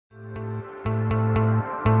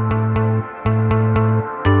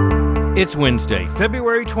It's Wednesday,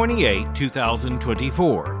 February 28,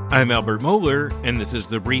 2024. I'm Albert Mohler, and this is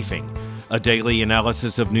The Briefing, a daily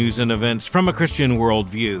analysis of news and events from a Christian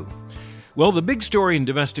worldview. Well, the big story in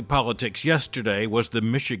domestic politics yesterday was the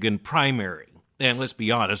Michigan primary. And let's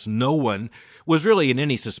be honest, no one was really in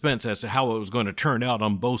any suspense as to how it was going to turn out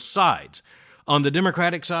on both sides. On the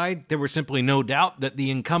Democratic side, there was simply no doubt that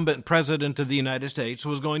the incumbent president of the United States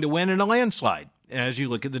was going to win in a landslide, as you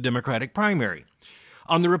look at the Democratic primary.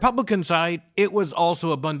 On the Republican side, it was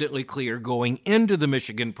also abundantly clear going into the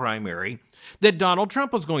Michigan primary that Donald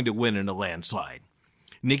Trump was going to win in a landslide.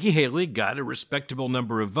 Nikki Haley got a respectable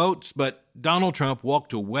number of votes, but Donald Trump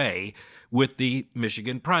walked away with the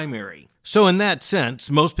Michigan primary. So in that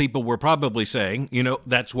sense, most people were probably saying,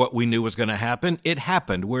 that's what we knew was going to happen. It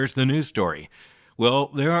happened. Where's the news story? Well,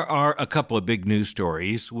 there are a couple of big news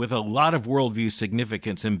stories with a lot of worldview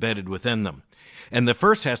significance embedded within them. And the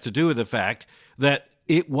first has to do with the fact that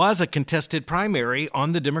it was a contested primary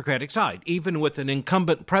on the Democratic side, even with an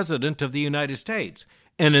incumbent president of the United States.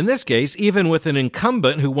 And in this case, even with an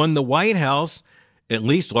incumbent who won the White House, at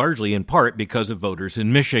least largely in part because of voters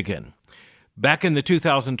in Michigan. Back in the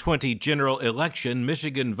 2020 general election,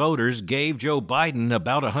 Michigan voters gave Joe Biden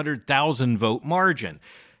about 100,000 vote margin.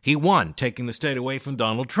 He won, taking the state away from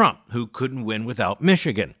Donald Trump, who couldn't win without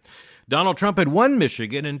Michigan. Donald Trump had won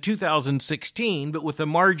Michigan in 2016, but with a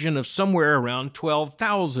margin of somewhere around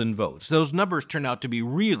 12,000 votes. Those numbers turn out to be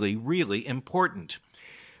really, really important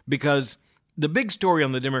because the big story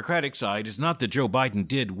on the Democratic side is not that Joe Biden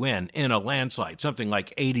did win in a landslide, something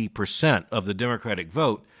like 80% of the Democratic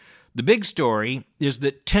vote. The big story is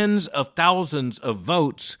that tens of thousands of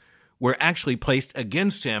votes were actually placed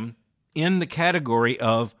against him in the category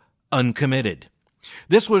of uncommitted.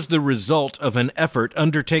 This was the result of an effort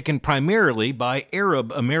undertaken primarily by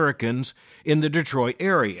Arab Americans in the Detroit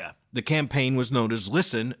area. The campaign was known as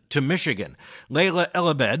Listen to Michigan. Layla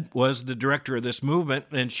El-Abed was the director of this movement,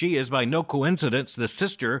 and she is by no coincidence the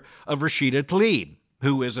sister of Rashida Tlaib,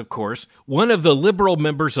 who is, of course, one of the liberal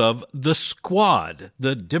members of the Squad,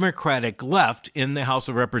 the Democratic left in the House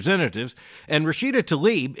of Representatives. And Rashida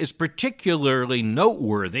Tlaib is particularly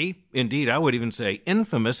noteworthy, indeed I would even say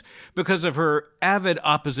infamous, because of her avid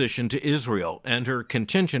opposition to Israel and her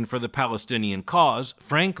contention for the Palestinian cause,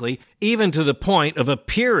 frankly, even to the point of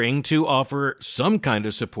appearing to offer some kind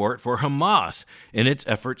of support for Hamas in its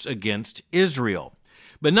efforts against Israel.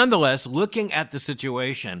 But nonetheless, looking at the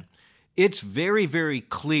situation, it's very, very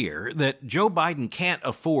clear that Joe Biden can't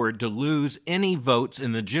afford to lose any votes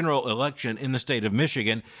in the general election in the state of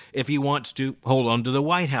Michigan if he wants to hold on to the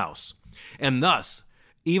White House. And thus,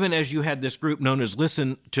 even as you had this group known as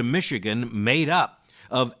Listen to Michigan made up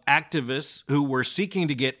of activists who were seeking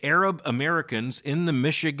to get Arab Americans in the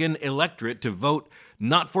Michigan electorate to vote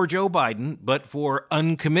not for Joe Biden, but for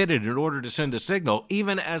uncommitted in order to send a signal,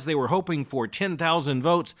 even as they were hoping for 10,000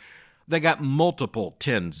 votes, they got multiple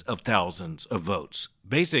tens of thousands of votes,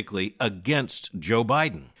 basically against Joe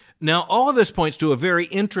Biden. Now, all of this points to a very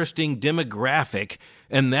interesting demographic,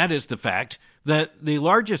 and that is the fact that the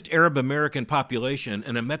largest Arab American population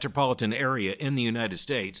in a metropolitan area in the United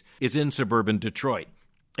States is in suburban Detroit.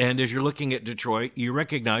 And as you're looking at Detroit, you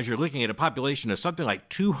recognize you're looking at a population of something like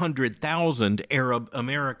 200,000 Arab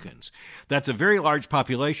Americans. That's a very large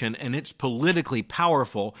population, and it's politically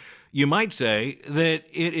powerful. You might say that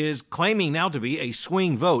it is claiming now to be a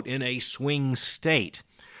swing vote in a swing state.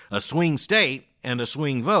 A swing state and a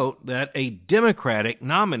swing vote that a Democratic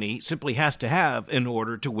nominee simply has to have in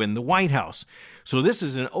order to win the White House. So this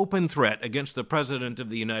is an open threat against the President of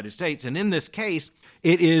the United States. And in this case,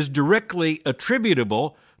 it is directly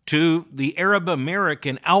attributable to the Arab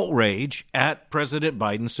American outrage at President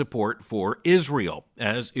Biden's support for Israel,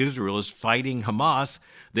 as Israel is fighting Hamas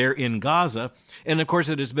there in Gaza. And of course,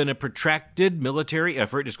 it has been a protracted military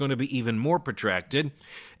effort. It's going to be even more protracted.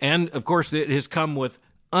 And of course, it has come with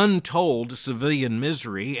untold civilian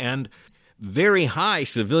misery and very high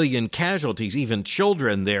civilian casualties, even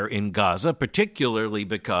children there in Gaza, particularly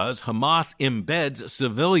because Hamas embeds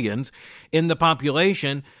civilians in the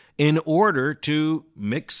population in order to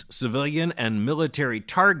mix civilian and military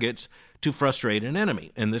targets to frustrate an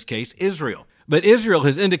enemy, in this case, Israel. But Israel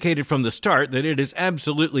has indicated from the start that it is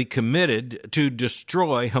absolutely committed to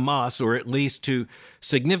destroy Hamas, or at least to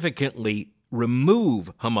significantly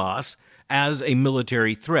remove Hamas as a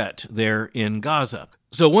military threat there in Gaza.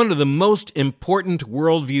 So one of the most important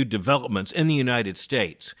worldview developments in the United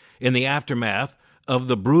States in the aftermath of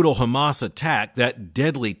the brutal Hamas attack, that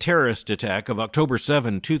deadly terrorist attack of October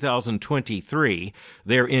 7, 2023,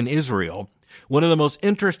 there in Israel, one of the most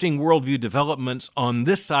interesting worldview developments on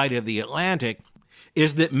this side of the Atlantic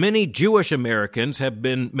is that many Jewish Americans have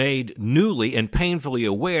been made newly and painfully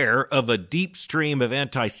aware of a deep stream of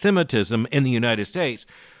anti-Semitism in the United States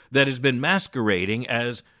that has been masquerading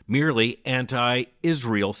as merely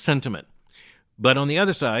anti-Israel sentiment. But on the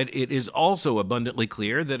other side, it is also abundantly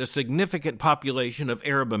clear that a significant population of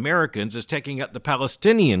Arab Americans is taking up the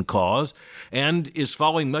Palestinian cause and is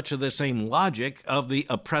following much of the same logic of the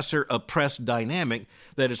oppressor-oppressed dynamic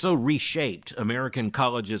that has so reshaped American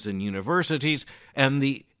colleges and universities and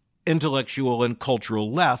the intellectual and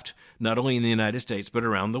cultural left, not only in the United States but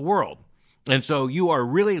around the world. And so you are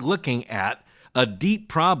really looking at a deep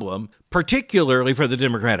problem, particularly for the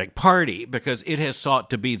Democratic Party, because it has sought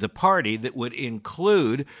to be the party that would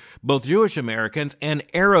include both Jewish Americans and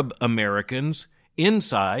Arab Americans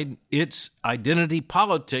inside its identity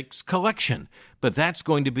politics collection. But that's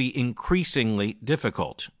going to be increasingly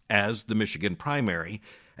difficult, as the Michigan primary,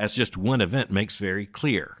 as just one event makes very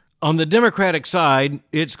clear. On the Democratic side,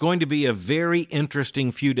 it's going to be a very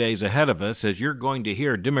interesting few days ahead of us, as you're going to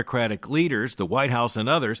hear Democratic leaders, the White House and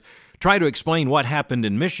others, try to explain what happened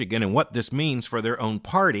in Michigan and what this means for their own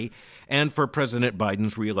party and for President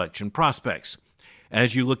Biden's reelection prospects.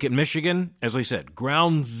 As you look at Michigan, as I said,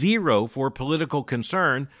 ground zero for political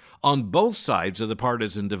concern on both sides of the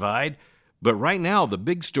partisan divide. But right now, the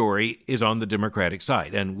big story is on the Democratic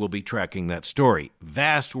side, and we'll be tracking that story.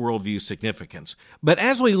 Vast worldview significance. But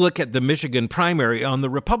as we look at the Michigan primary on the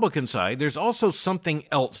Republican side, there's also something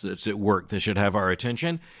else that's at work that should have our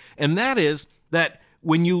attention, and that is that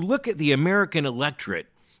when you look at the American electorate,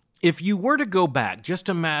 if you were to go back just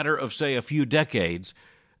a matter of, say, a few decades,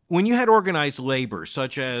 when you had organized labor,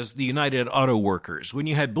 such as the United Auto Workers, when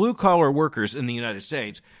you had blue-collar workers in the United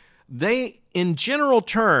States, they, in general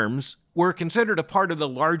terms, were considered a part of the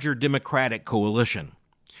larger Democratic coalition.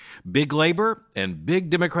 Big labor and big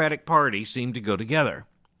Democratic Party seem to go together.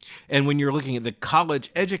 And when you're looking at the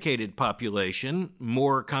college-educated population,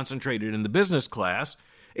 more concentrated in the business class,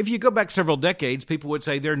 if you go back several decades, people would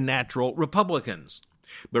say they're natural Republicans.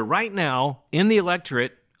 But right now, in the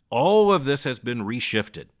electorate, all of this has been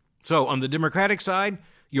reshifted. So on the Democratic side,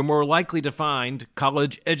 you're more likely to find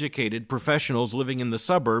college-educated professionals living in the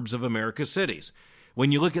suburbs of America's cities.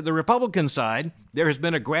 When you look at the Republican side, there has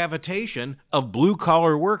been a gravitation of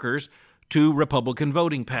blue-collar workers to Republican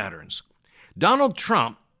voting patterns. Donald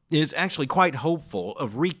Trump is actually quite hopeful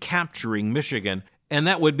of recapturing Michigan, and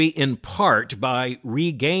that would be in part by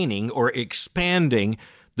regaining or expanding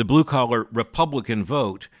the blue-collar Republican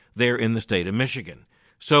vote there in the state of Michigan.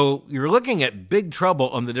 So you're looking at big trouble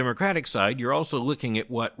on the Democratic side. You're also looking at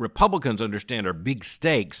what Republicans understand are big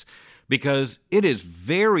stakes, because it is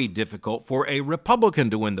very difficult for a Republican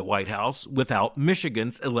to win the White House without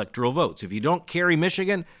Michigan's electoral votes. If you don't carry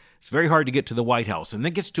Michigan, it's very hard to get to the White House. And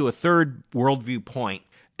that gets to a third worldview point.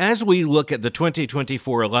 As we look at the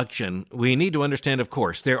 2024 election, we need to understand, of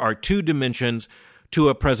course, there are two dimensions to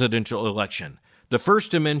a presidential election. The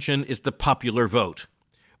first dimension is the popular vote.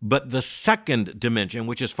 But the second dimension,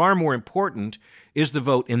 which is far more important, is the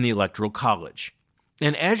vote in the Electoral College.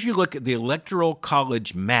 And as you look at the Electoral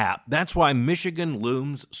College map, that's why Michigan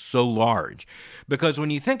looms so large. Because when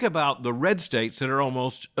you think about the red states that are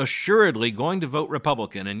almost assuredly going to vote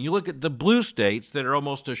Republican, and you look at the blue states that are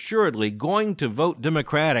almost assuredly going to vote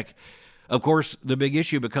Democratic, of course, the big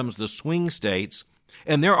issue becomes the swing states,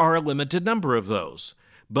 and there are a limited number of those.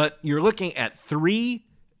 But you're looking at three,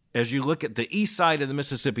 as you look at the east side of the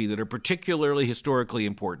Mississippi, that are particularly historically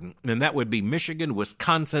important, and that would be Michigan,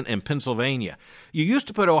 Wisconsin, and Pennsylvania. You used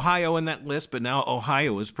to put Ohio in that list, but now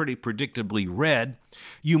Ohio is pretty predictably red.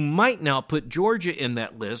 You might now put Georgia in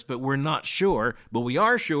that list, but we're not sure. But we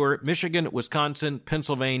are sure Michigan, Wisconsin,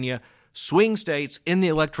 Pennsylvania, swing states in the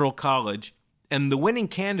Electoral College, and the winning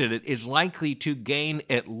candidate is likely to gain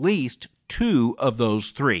at least two of those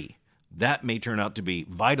three. That may turn out to be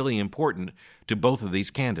vitally important to both of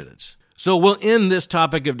these candidates. So we'll end this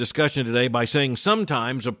topic of discussion today by saying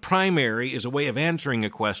sometimes a primary is a way of answering a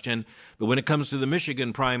question, but when it comes to the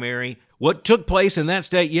Michigan primary, what took place in that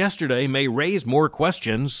state yesterday may raise more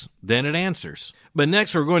questions than it answers. But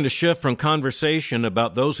next, we're going to shift from conversation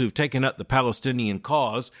about those who've taken up the Palestinian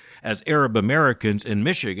cause as Arab Americans in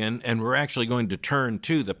Michigan, and we're actually going to turn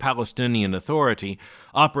to the Palestinian Authority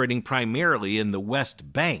operating primarily in the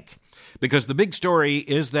West Bank. Because the big story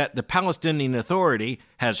is that the Palestinian Authority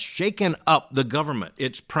has shaken up the government.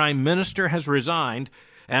 Its prime minister has resigned,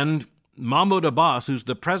 and Mahmoud Abbas, who's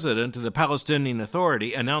the president of the Palestinian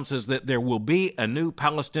Authority, announces that there will be a new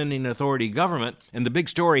Palestinian Authority government. And the big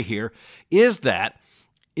story here is that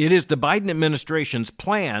it is the Biden administration's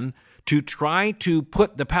plan to try to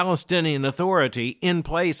put the Palestinian Authority in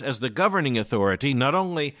place as the governing authority, not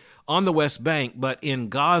only on the West Bank, but in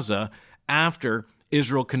Gaza after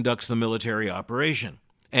Israel conducts the military operation.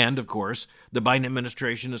 And, of course, the Biden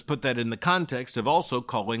administration has put that in the context of also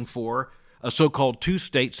calling for a so-called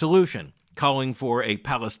two-state solution, calling for a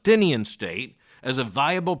Palestinian state as a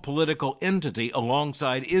viable political entity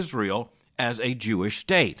alongside Israel as a Jewish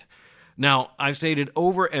state. Now, I've stated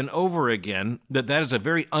over and over again that that is a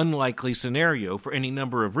very unlikely scenario for any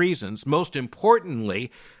number of reasons. Most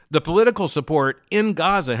importantly, the political support in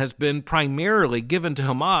Gaza has been primarily given to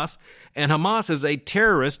Hamas, and Hamas is a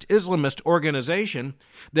terrorist Islamist organization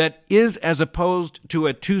that is as opposed to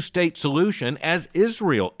a two-state solution as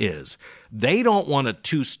Israel is. They don't want a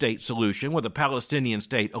two-state solution with a Palestinian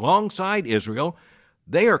state alongside Israel.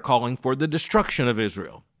 They are calling for the destruction of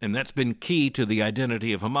Israel, and that's been key to the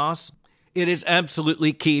identity of Hamas. It is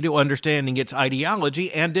absolutely key to understanding its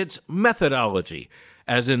ideology and its methodology,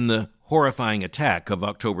 as in the horrifying attack of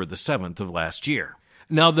October the 7th of last year.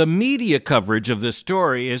 Now, the media coverage of this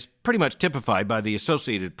story is pretty much typified by the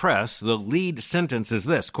Associated Press. The lead sentence is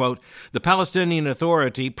this, quote, "The Palestinian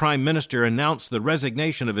Authority Prime Minister announced the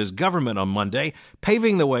resignation of his government on Monday,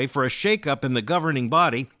 paving the way for a shakeup in the governing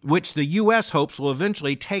body, which the U.S. hopes will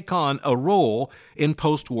eventually take on a role in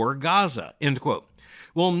post-war Gaza," end quote.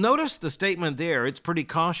 Well, notice the statement there. It's pretty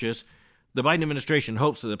cautious. The Biden administration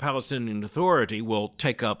hopes that the Palestinian Authority will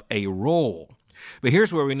take up a role. But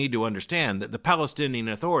here's where we need to understand that the Palestinian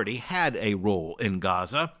Authority had a role in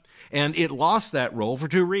Gaza, and it lost that role for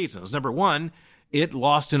two reasons. Number one, it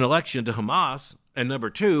lost an election to Hamas, and number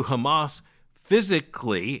two, Hamas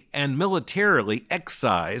physically and militarily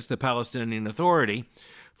excised the Palestinian Authority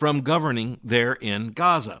from governing there in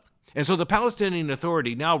Gaza. And so the Palestinian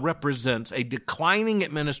Authority now represents a declining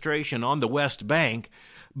administration on the West Bank,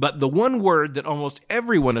 but the one word that almost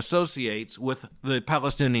everyone associates with the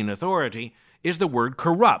Palestinian Authority is the word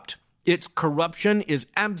corrupt. Its corruption is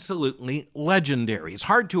absolutely legendary. It's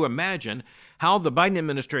hard to imagine how the Biden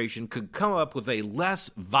administration could come up with a less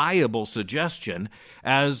viable suggestion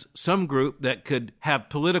as some group that could have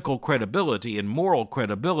political credibility and moral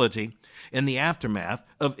credibility in the aftermath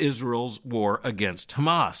of Israel's war against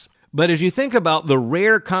Hamas. But as you think about the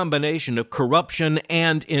rare combination of corruption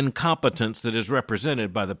and incompetence that is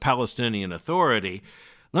represented by the Palestinian Authority,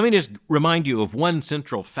 let me just remind you of one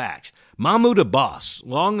central fact. Mahmoud Abbas,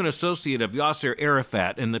 long an associate of Yasser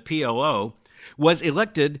Arafat in the PLO, was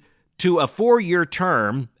elected to a 4-year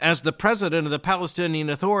term as the president of the Palestinian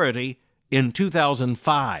Authority in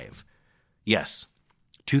 2005. Yes,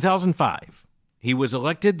 2005. He was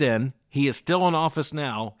elected then. He is still in office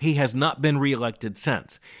now. He has not been reelected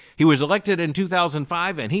since. He was elected in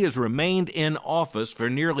 2005, and he has remained in office for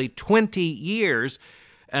nearly 20 years.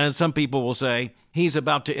 As some people will say, he's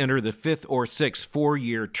about to enter the 5th or 6th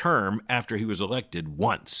 4-year term after he was elected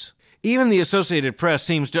once. Even the Associated Press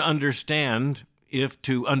seems to understand, if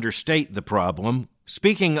to understate the problem.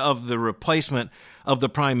 Speaking of the replacement of the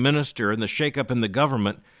prime minister and the shakeup in the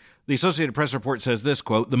government, the Associated Press report says this,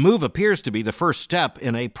 quote, "The move appears to be the first step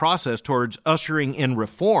in a process towards ushering in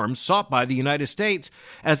reforms sought by the United States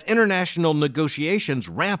as international negotiations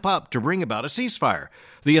ramp up to bring about a ceasefire.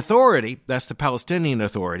 The authority," that's the Palestinian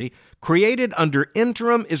Authority, "created under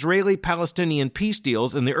interim Israeli-Palestinian peace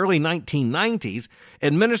deals in the early 1990s,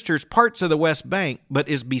 administers parts of the West Bank, but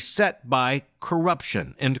is beset by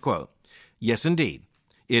corruption," end quote. Yes, indeed.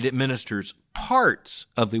 It administers parts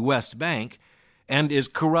of the West Bank and is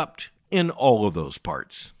corrupt in all of those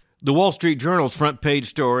parts. The Wall Street Journal's front page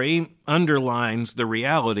story underlines the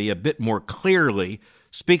reality a bit more clearly.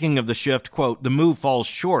 Speaking of the shift, quote, "The move falls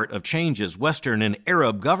short of changes Western and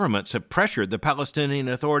Arab governments have pressured the Palestinian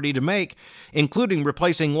Authority to make, including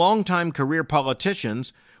replacing longtime career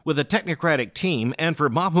politicians with a technocratic team, and for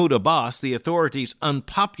Mahmoud Abbas, the authority's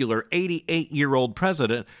unpopular 88-year-old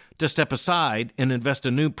president, to step aside and invest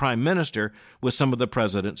a new prime minister with some of the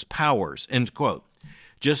president's powers," end quote.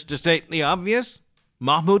 Just to state the obvious,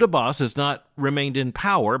 Mahmoud Abbas has not remained in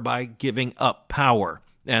power by giving up power.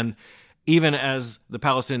 And even as the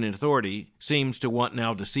Palestinian Authority seems to want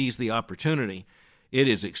now to seize the opportunity, it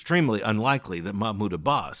is extremely unlikely that Mahmoud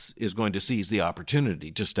Abbas is going to seize the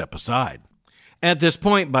opportunity to step aside. At this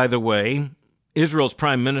point, by the way, Israel's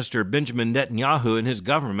Prime Minister Benjamin Netanyahu and his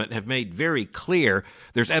government have made very clear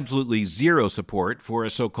there's absolutely zero support for a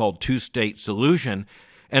so-called two-state solution,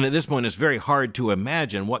 and at this point it's very hard to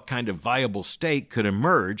imagine what kind of viable state could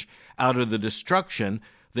emerge out of the destruction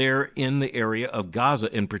there in the area of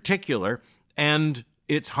Gaza in particular, and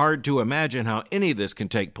it's hard to imagine how any of this can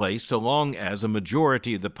take place so long as a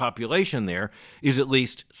majority of the population there is at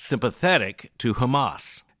least sympathetic to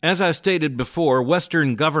Hamas. As I stated before,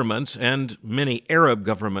 Western governments and many Arab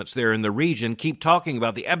governments there in the region keep talking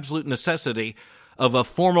about the absolute necessity of a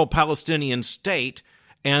formal Palestinian state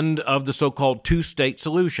and of the so-called two-state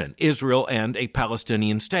solution, Israel and a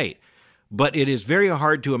Palestinian state. But it is very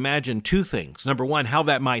hard to imagine two things. Number one, how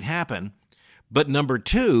that might happen. But number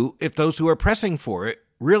two, if those who are pressing for it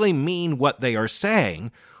really mean what they are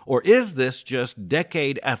saying, or is this just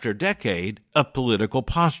decade after decade of political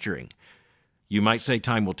posturing? You might say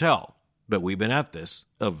time will tell, but we've been at this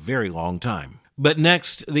a very long time. But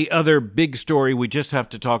next, the other big story we just have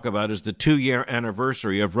to talk about is the 2-year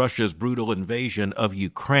anniversary of Russia's brutal invasion of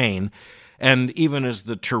Ukraine. And even as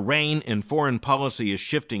the terrain in foreign policy is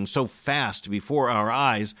shifting so fast before our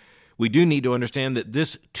eyes, we do need to understand that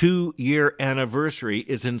this 2-year anniversary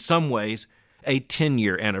is in some ways a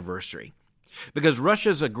 10-year anniversary. Because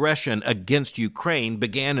Russia's aggression against Ukraine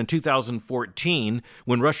began in 2014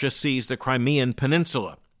 when Russia seized the Crimean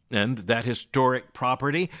Peninsula. And that historic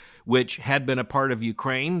property, which had been a part of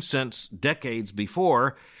Ukraine since decades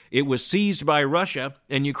before, it was seized by Russia,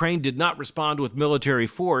 and Ukraine did not respond with military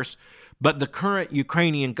force. But the current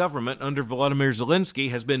Ukrainian government under Volodymyr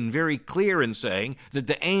Zelensky has been very clear in saying that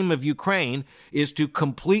the aim of Ukraine is to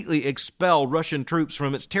completely expel Russian troops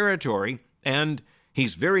from its territory, and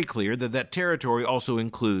he's very clear that that territory also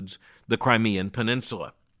includes the Crimean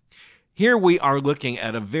Peninsula. Here we are looking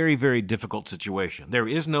at a very, very difficult situation. There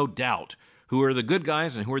is no doubt who are the good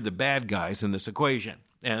guys and who are the bad guys in this equation.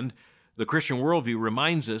 And the Christian worldview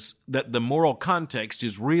reminds us that the moral context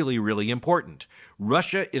is really, really important.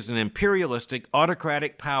 Russia is an imperialistic,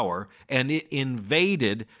 autocratic power, and it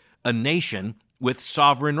invaded a nation with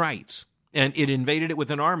sovereign rights. And it invaded it with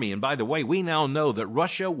an army. And by the way, we now know that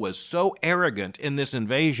Russia was so arrogant in this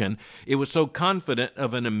invasion, it was so confident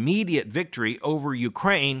of an immediate victory over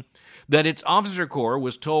Ukraine, that its officer corps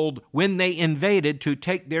was told when they invaded to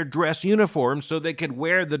take their dress uniforms so they could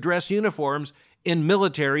wear the dress uniforms in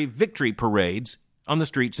military victory parades on the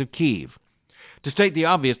streets of Kyiv. To state the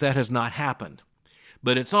obvious, that has not happened.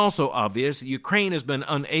 But it's also obvious that Ukraine has been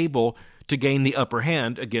unable to gain the upper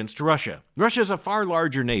hand against Russia. Russia is a far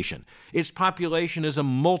larger nation. Its population is a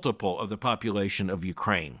multiple of the population of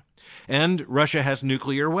Ukraine. And Russia has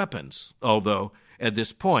nuclear weapons, although at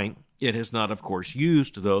this point it has not, of course,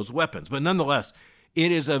 used those weapons. But nonetheless,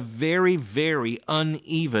 it is a very, very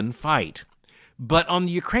uneven fight. But on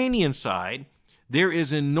the Ukrainian side, there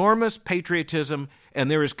is enormous patriotism and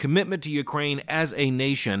there is commitment to Ukraine as a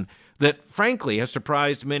nation that, frankly, has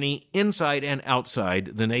surprised many inside and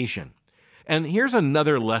outside the nation. And here's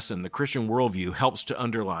another lesson the Christian worldview helps to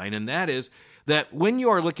underline, and that is that when you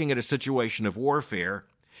are looking at a situation of warfare,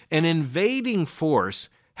 an invading force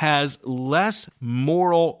has less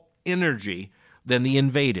moral energy than the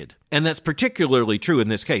invaded. And that's particularly true in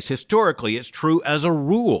this case. Historically, it's true as a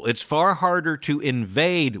rule. It's far harder to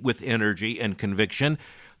invade with energy and conviction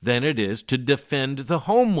than it is to defend the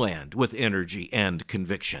homeland with energy and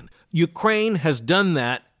conviction. Ukraine has done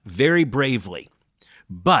that very bravely.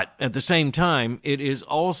 But at the same time, it is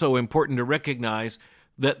also important to recognize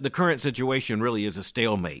that the current situation really is a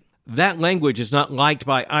stalemate. That language is not liked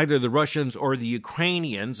by either the Russians or the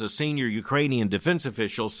Ukrainians. A senior Ukrainian defense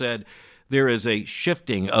official said there is a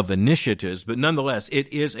shifting of initiatives, but nonetheless,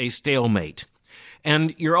 it is a stalemate.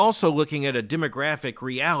 And you're also looking at a demographic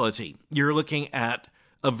reality. You're looking at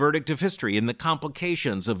a verdict of history and the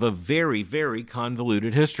complications of a very, very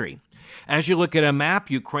convoluted history. As you look at a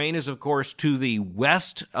map, Ukraine is, of course, to the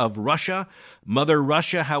west of Russia. Mother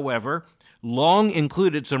Russia, however, long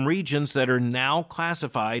included some regions that are now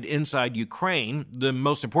classified inside Ukraine, the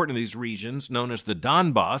most important of these regions, known as the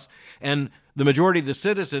Donbass, and the majority of the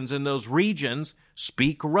citizens in those regions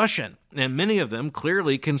speak Russian, and many of them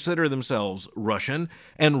clearly consider themselves Russian,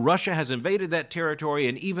 and Russia has invaded that territory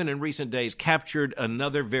and even in recent days captured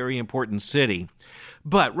another very important city.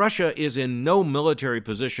 But Russia is in no military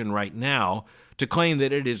position right now to claim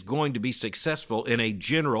that it is going to be successful in a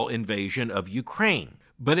general invasion of Ukraine.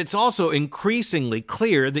 But it's also increasingly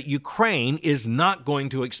clear that Ukraine is not going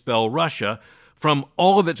to expel Russia from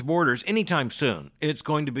all of its borders anytime soon. It's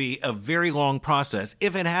going to be a very long process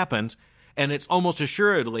if it happens, and it's almost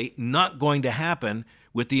assuredly not going to happen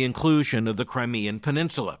with the inclusion of the Crimean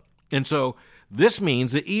Peninsula. And so this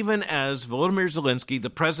means that even as Volodymyr Zelensky, the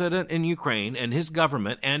president in Ukraine, and his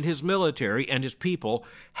government and his military and his people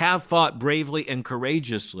have fought bravely and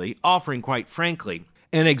courageously, offering, quite frankly,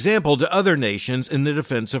 an example to other nations in the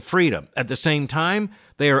defense of freedom. At the same time,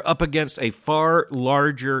 they are up against a far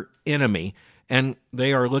larger enemy, and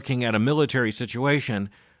they are looking at a military situation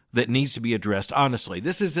that needs to be addressed honestly.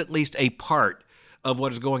 This is at least a part of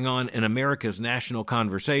what is going on in America's national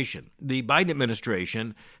conversation. The Biden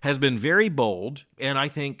administration has been very bold and I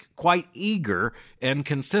think quite eager and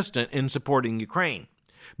consistent in supporting Ukraine.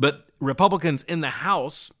 But Republicans in the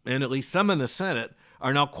House, and at least some in the Senate,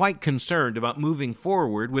 are now quite concerned about moving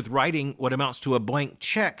forward with writing what amounts to a blank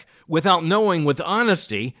check without knowing with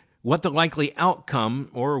honesty what the likely outcome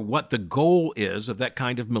or what the goal is of that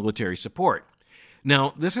kind of military support.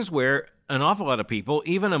 Now, this is where an awful lot of people,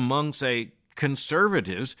 even among, say,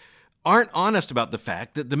 conservatives, aren't honest about the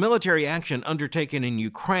fact that the military action undertaken in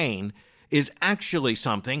Ukraine is actually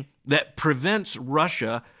something that prevents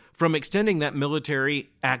Russia from extending that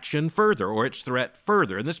military action further or its threat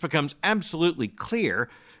further. And this becomes absolutely clear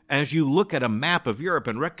as you look at a map of Europe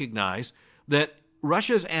and recognize that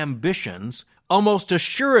Russia's ambitions almost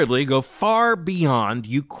assuredly go far beyond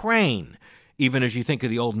Ukraine. Even as you think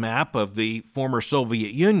of the old map of the former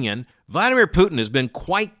Soviet Union, Vladimir Putin has been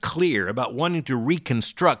quite clear about wanting to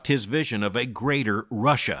reconstruct his vision of a greater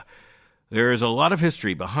Russia. There is a lot of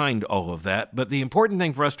history behind all of that, but the important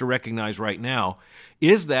thing for us to recognize right now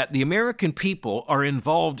is that the American people are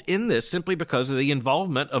involved in this simply because of the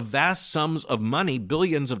involvement of vast sums of money,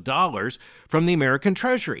 billions of dollars, from the American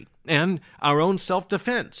Treasury, and our own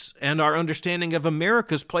self-defense, and our understanding of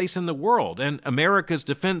America's place in the world, and America's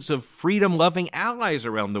defense of freedom-loving allies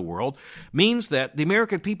around the world means that the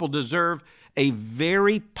American people deserve a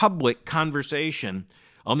very public conversation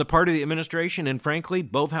on the part of the administration and, frankly,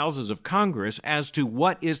 both houses of Congress as to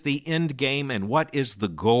what is the end game and what is the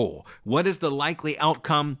goal. What is the likely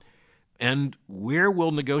outcome and where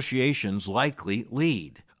will negotiations likely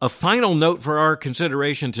lead? A final note for our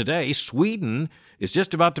consideration today: Sweden is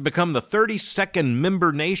just about to become the 32nd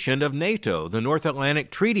member nation of NATO, the North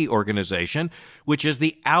Atlantic Treaty Organization, which is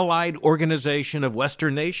the allied organization of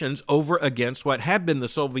Western nations over against what had been the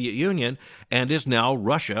Soviet Union and is now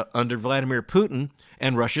Russia under Vladimir Putin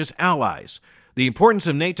and Russia's allies. The importance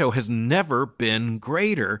of NATO has never been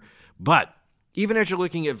greater, but even as you're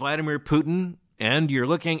looking at Vladimir Putin and you're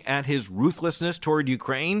looking at his ruthlessness toward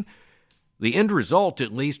Ukraine, the end result,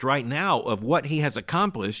 at least right now, of what he has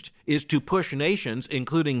accomplished is to push nations,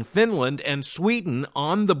 including Finland and Sweden,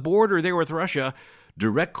 on the border there with Russia,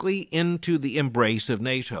 directly into the embrace of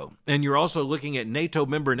NATO. And you're also looking at NATO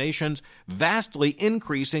member nations vastly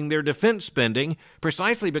increasing their defense spending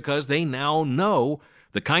precisely because they now know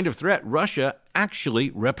the kind of threat Russia actually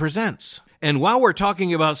represents. And while we're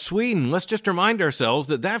talking about Sweden, let's just remind ourselves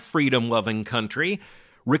that that freedom-loving country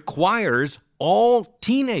requires all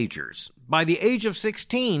teenagers by the age of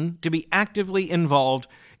 16 to be actively involved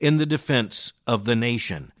in the defense of the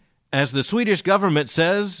nation. As the Swedish government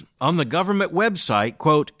says on the government website,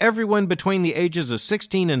 quote, everyone between the ages of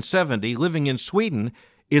 16 and 70 living in Sweden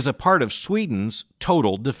is a part of Sweden's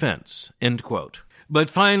total defense, end quote. But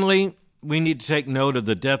finally, we need to take note of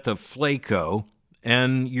the death of Flaco,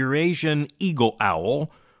 an Eurasian eagle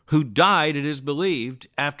owl, who died, it is believed,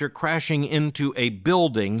 after crashing into a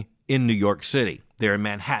building in New York City, there in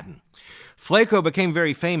Manhattan. Flaco became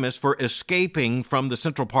very famous for escaping from the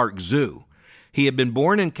Central Park Zoo. He had been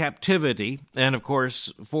born in captivity, and of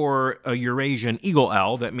course, for a Eurasian eagle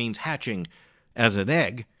owl, that means hatching as an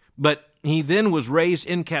egg. But he then was raised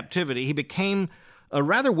in captivity. He became a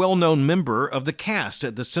rather well-known member of the cast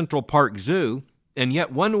at the Central Park Zoo, and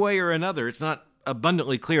yet one way or another, it's not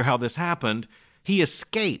abundantly clear how this happened, he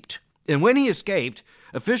escaped. And when he escaped,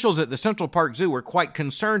 officials at the Central Park Zoo were quite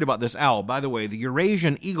concerned about this owl. By the way, the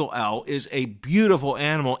Eurasian eagle owl is a beautiful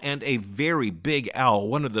animal and a very big owl,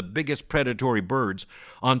 one of the biggest predatory birds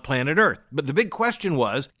on planet Earth. But the big question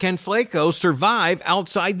was, can Flaco survive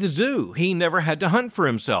outside the zoo? He never had to hunt for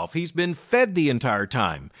himself. He's been fed the entire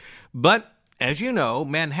time. But, as you know,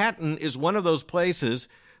 Manhattan is one of those places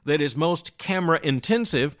that is most camera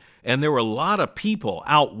intensive, and there were a lot of people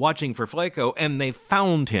out watching for Flaco, and they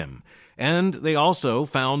found him. And they also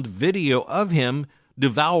found video of him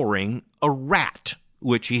devouring a rat,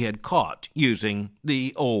 which he had caught using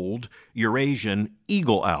the old Eurasian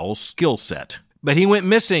eagle owl skill set. But he went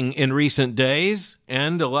missing in recent days,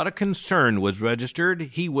 and a lot of concern was registered.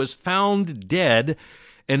 He was found dead,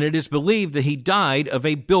 and it is believed that he died of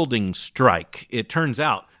a building strike. It turns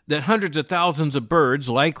out that hundreds of thousands of birds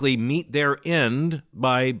likely meet their end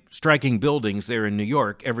by striking buildings there in New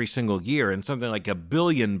York every single year, and something like 1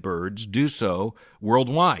 billion birds do so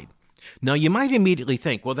worldwide. Now, you might immediately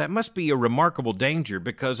think, well, that must be a remarkable danger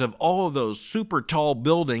because of all of those super tall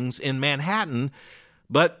buildings in Manhattan,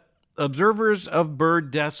 but observers of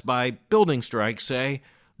bird deaths by building strikes say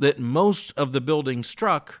that most of the buildings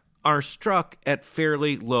struck are struck at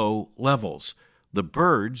fairly low levels. The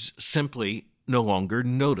birds simply no longer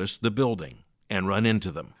notice the building. and run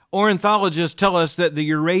into them. Ornithologists tell us that the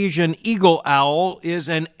Eurasian eagle owl is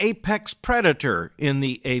an apex predator in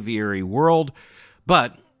the aviary world,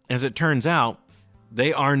 but as it turns out,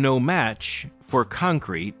 they are no match for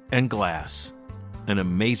concrete and glass. An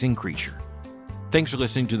amazing creature. Thanks for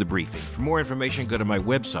listening to The Briefing. For more information, go to my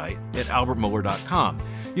website at albertmohler.com.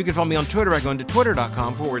 You can follow me on Twitter by going to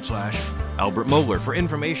twitter.com/Albert Mohler. For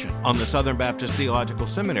information on the Southern Baptist Theological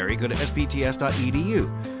Seminary, go to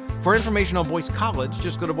spts.edu. For information on Boyce College,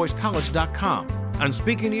 just go to boycecollege.com. I'm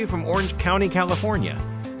speaking to you from Orange County, California,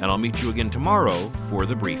 and I'll meet you again tomorrow for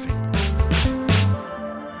The Briefing.